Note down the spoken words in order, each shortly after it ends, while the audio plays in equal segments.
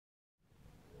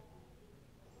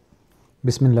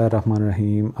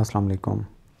बिस्मिल्लाहिर्रहमानिर्रहीम। अस्सलाम वालेकुम।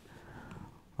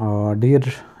 डियर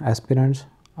एस्पिरेंट्स,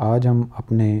 आज हम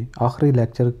अपने आखिरी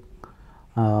लेक्चर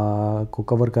को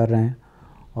कवर कर रहे हैं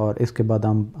और इसके बाद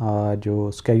हम जो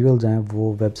स्केड्यूल्स हैं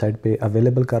वो वेबसाइट पे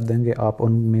अवेलेबल कर देंगे। आप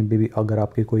उनमें भी अगर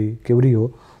आपकी कोई क्वेरी हो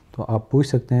तो आप पूछ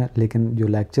सकते हैं। लेकिन जो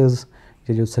लेक्चर्स,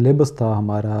 ये जो सिलेबस था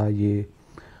हमारा, ये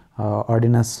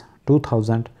ऑर्डिनेंस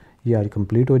 2000, ये आज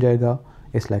कंप्लीट हो जाएगा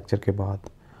इस लेक्चर के बाद।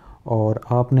 और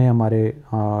आपने हमारे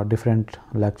डिफरेंट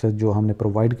लेक्चर्स जो हमने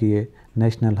प्रोवाइड किए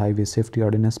नेशनल हाईवे सेफ्टी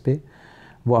ऑर्डिनेंस पे,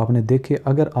 वो आपने देखे।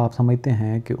 अगर आप समझते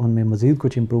हैं कि उनमें मज़ीद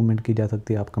कुछ इम्प्रूवमेंट की जा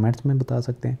सकती है, आप कमेंट्स में बता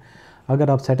सकते हैं। अगर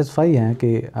आप सेटिस्फाई हैं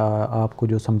कि आपको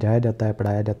जो समझाया जाता है,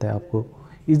 पढ़ाया जाता है, आपको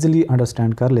ईज़िली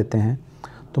अंडरस्टैंड कर लेते हैं,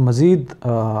 तो मज़ीद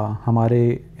हमारे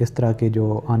इस तरह के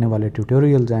जो आने वाले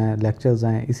ट्यूटोरियल्स हैं, लेक्चर्स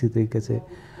हैं, इसी तरीके से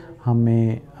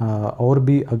हमें और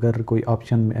भी अगर कोई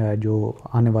ऑप्शन जो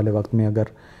आने वाले वक्त में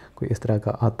अगर कोई इस तरह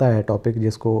का आता है टॉपिक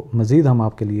जिसको मज़ीद हम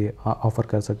आपके लिए ऑफ़र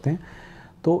कर सकते हैं,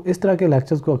 तो इस तरह के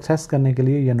लेक्चर्स को एक्सेस करने के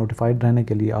लिए या नोटिफाइड रहने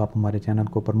के लिए आप हमारे चैनल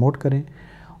को प्रमोट करें,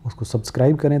 उसको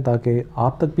सब्सक्राइब करें, ताकि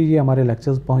आप तक भी ये हमारे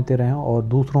लेक्चर्स पहुंचते रहें और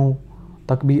दूसरों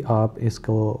तक भी आप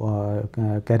इसको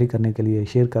कैरी करने के लिए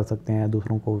शेयर कर सकते हैं।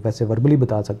 दूसरों को वैसे वर्बली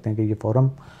बता सकते हैं कि ये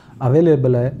फोरम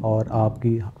अवेलेबल है और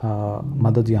आपकी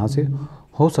मदद यहाँ से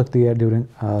हो सकती है ड्यूरिंग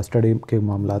स्टडी के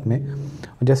मामलात में।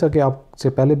 जैसा कि आपसे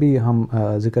पहले भी हम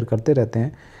ज़िक्र करते रहते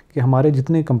हैं कि हमारे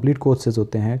जितने कंप्लीट कोर्सेज़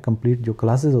होते हैं, कंप्लीट जो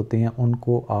क्लासेस होती हैं,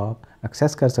 उनको आप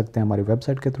एक्सेस कर सकते हैं हमारी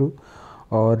वेबसाइट के थ्रू।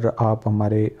 और आप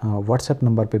हमारे व्हाट्सएप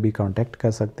नंबर पे भी कांटेक्ट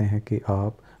कर सकते हैं कि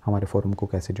आप हमारे फोरम को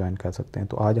कैसे ज्वाइन कर सकते हैं।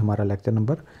 तो आज हमारा लेक्चर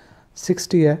नंबर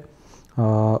 60 है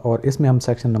और इसमें हम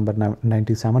सेक्शन नंबर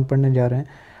 97 पढ़ने जा रहे हैं,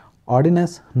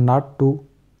 ordinance not to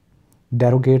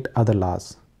derogate other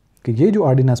laws. कि ये जो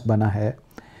ऑर्डिनेंस बना है,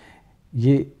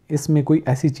 ये इसमें कोई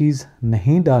ऐसी चीज़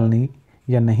नहीं डालनी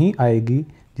या नहीं आएगी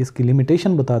जिसकी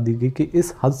लिमिटेशन बता दी गई कि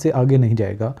इस हद से आगे नहीं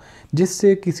जाएगा,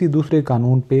 जिससे किसी दूसरे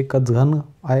कानून पे कज़गन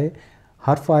आए,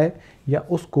 हर्फ आए, या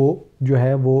उसको जो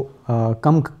है वो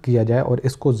कम किया जाए और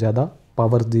इसको ज़्यादा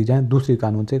पावर्स दी जाएं दूसरे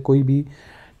कानून से। कोई भी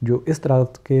जो इस तरह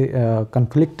के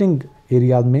कन्फ्लिक्टिंग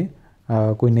एरियाज में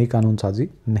कोई नई कानून साजी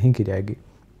नहीं की जाएगी।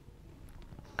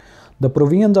 The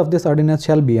provisions of this ordinance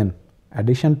shall be in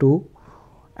addition to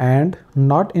and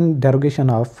not in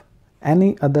derogation of any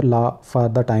other law for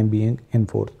the time being in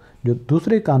force। जो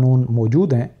दूसरे कानून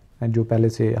मौजूद हैं, जो पहले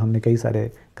से हमने कई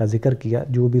सारे का जिक्र किया,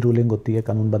 जो भी रूलिंग होती है,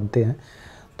 कानून बनते हैं,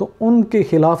 तो उनके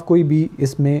ख़िलाफ़ कोई भी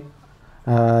इसमें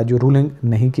जो रूलिंग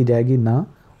नहीं की जाएगी, ना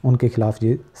उनके ख़िलाफ़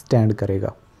ये स्टैंड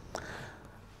करेगा।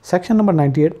 Section number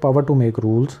 98, power to make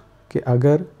rules. कि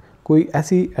अगर कोई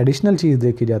ऐसी एडिशनल चीज़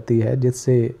देखी जाती है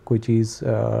जिससे कोई चीज़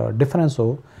डिफरेंस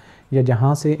हो, या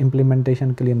जहाँ से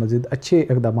इम्प्लीमेंटेशन के लिए मज़ीद अच्छे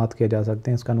इक़दाम किए जा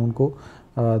सकते हैं, इस कानून को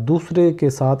दूसरे के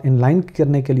साथ इनलाइन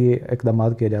करने के लिए इक़दाम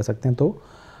किए जा सकते हैं, तो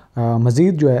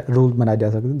मज़ीद जो है रूल्स बनाए जा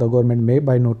सकते हैं। The government may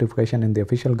by notification in the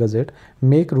official gazette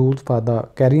make rules for the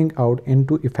carrying out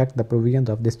into effect the provisions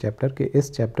of this chapter. के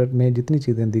इस चैप्टर में जितनी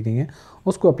चीज़ें दी गई हैं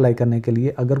उसको अप्लाई करने के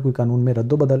लिए अगर कोई कानून में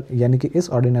रद्दोबदल, यानी कि इस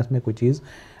ऑर्डिनेंस में कोई चीज़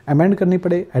अमेंड करनी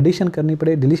पड़े, एडिशन करनी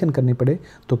पड़े, डिलीशन करनी पड़े,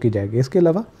 तो की जाएगी। इसके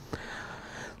अलावा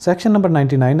सेक्शन नंबर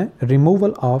 99 है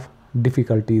रिमूवल ऑफ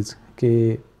डिफ़िकल्टीज़।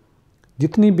 के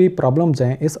जितनी भी प्रॉब्लम्स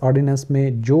हैं इस ऑर्डिनेंस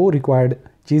में, जो रिक्वायर्ड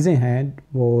चीज़ें हैं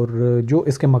और जो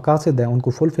इसके मकासद हैं,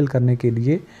 उनको फुलफ़िल करने के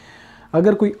लिए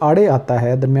अगर कोई आड़े आता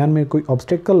है, दरमियान में कोई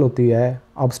ऑब्स्टेकल होती है,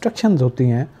 ऑब्स्ट्रक्शंस होती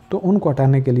हैं, तो उनको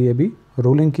हटाने के लिए भी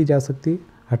रूलिंग की जा सकती,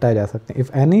 हटाए जा सकते हैं।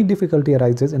 If any difficulty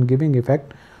arises in giving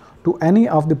effect to any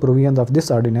of the provisions of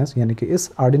this ordinance, यानी कि इस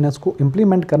ऑर्डिनेंस को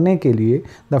इम्प्लीमेंट करने के लिए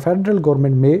द फेडरल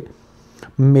गवर्नमेंट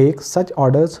में make such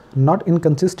orders not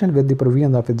inconsistent with the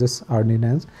provisions of this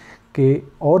ordinance. के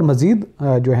और मज़ीद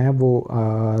जो हैं वो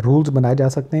रूल्स बनाए जा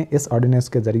सकते हैं इस ऑर्डिनेंस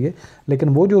के ज़रिए, लेकिन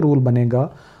वो जो रूल बनेगा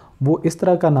वो इस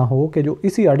तरह का ना हो कि जो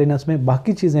इसी ऑर्डिनेंस में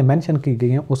बाकी चीज़ें मेंशन की गई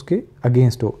हैं उसके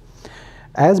अगेंस्ट हो।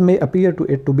 As may appear to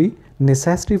it to be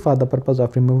necessary for the purpose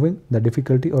of removing the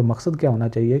difficulty. और मकसद क्या होना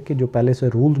चाहिए कि जो पहले से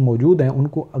रूल्स मौजूद हैं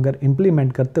उनको अगर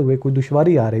इम्प्लीमेंट करते हुए कोई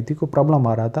दुश्वारी आ रही थी, कोई प्रॉब्लम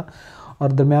आ रहा था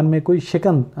और दरमियान में कोई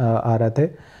शिकन आ रहे थे,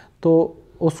 तो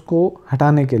उसको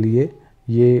हटाने के लिए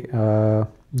ये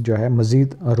जो है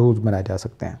मज़ीद रूल्स बनाए जा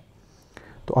सकते हैं।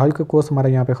 तो आज का कोर्स हमारा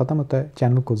यहाँ पे ख़त्म होता है।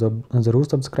 चैनल को ज़रूर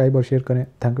सब्सक्राइब और शेयर करें।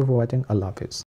 Thank you for watching. अल्लाह हाफ़िज़।